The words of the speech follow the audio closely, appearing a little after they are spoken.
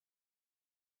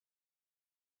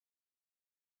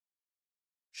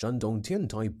Shandong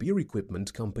TianTai Beer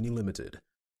Equipment Company Limited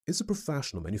is a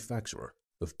professional manufacturer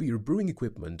of beer brewing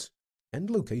equipment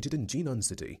and located in Jinan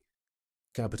City,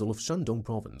 capital of Shandong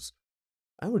Province.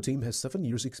 Our team has 7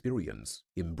 years' experience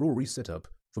in brewery setup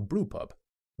for brewpub,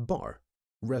 bar,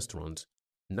 restaurant,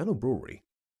 nanobrewery,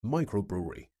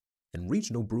 microbrewery, and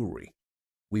regional brewery.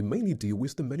 We mainly deal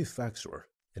with the manufacture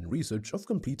and research of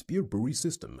complete beer brewery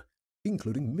system,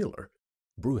 including miller,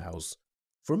 brewhouse,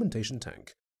 fermentation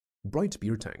tank, bright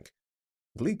beer tank,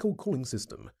 glycol cooling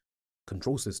system,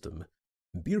 control system,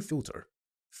 beer filter,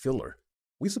 filler.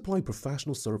 We supply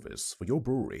professional service for your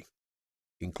brewery,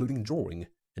 including drawing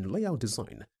and layout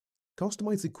design,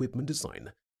 customized equipment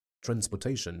design,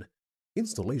 transportation,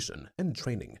 installation, and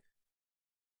training.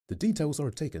 The details are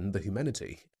taken the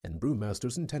humanity and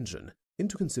brewmaster's intention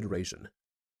into consideration.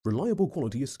 Reliable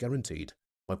quality is guaranteed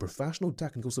by professional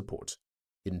technical support,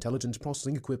 intelligent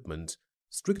processing equipment,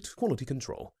 strict quality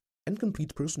control, and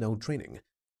complete personnel training.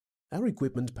 Our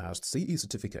equipment passed CE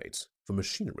certificates for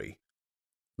machinery,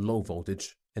 low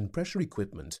voltage, and pressure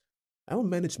equipment. Our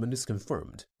management is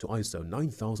confirmed to ISO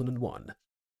 9001.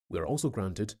 We are also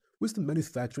granted with the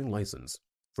manufacturing license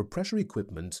for pressure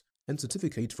equipment and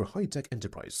certificate for high-tech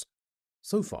enterprise.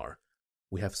 So far,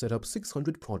 we have set up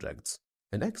 600 projects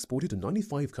and exported to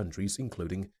 95 countries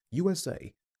including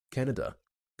USA, Canada,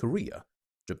 Korea,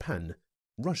 Japan,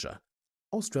 Russia,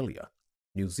 Australia,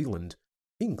 New Zealand,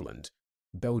 England,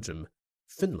 Belgium,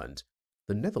 Finland,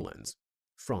 the Netherlands,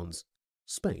 France,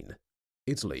 Spain,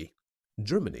 Italy,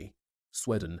 Germany,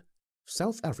 Sweden,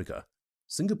 South Africa,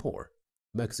 Singapore,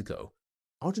 Mexico,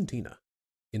 Argentina,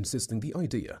 insisting the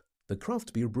idea that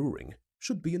craft beer brewing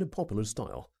should be in a popular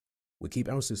style. We keep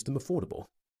our system affordable,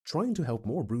 trying to help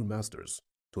more brewmasters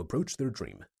to approach their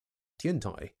dream.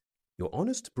 TianTai, your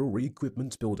honest brewery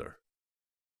equipment builder.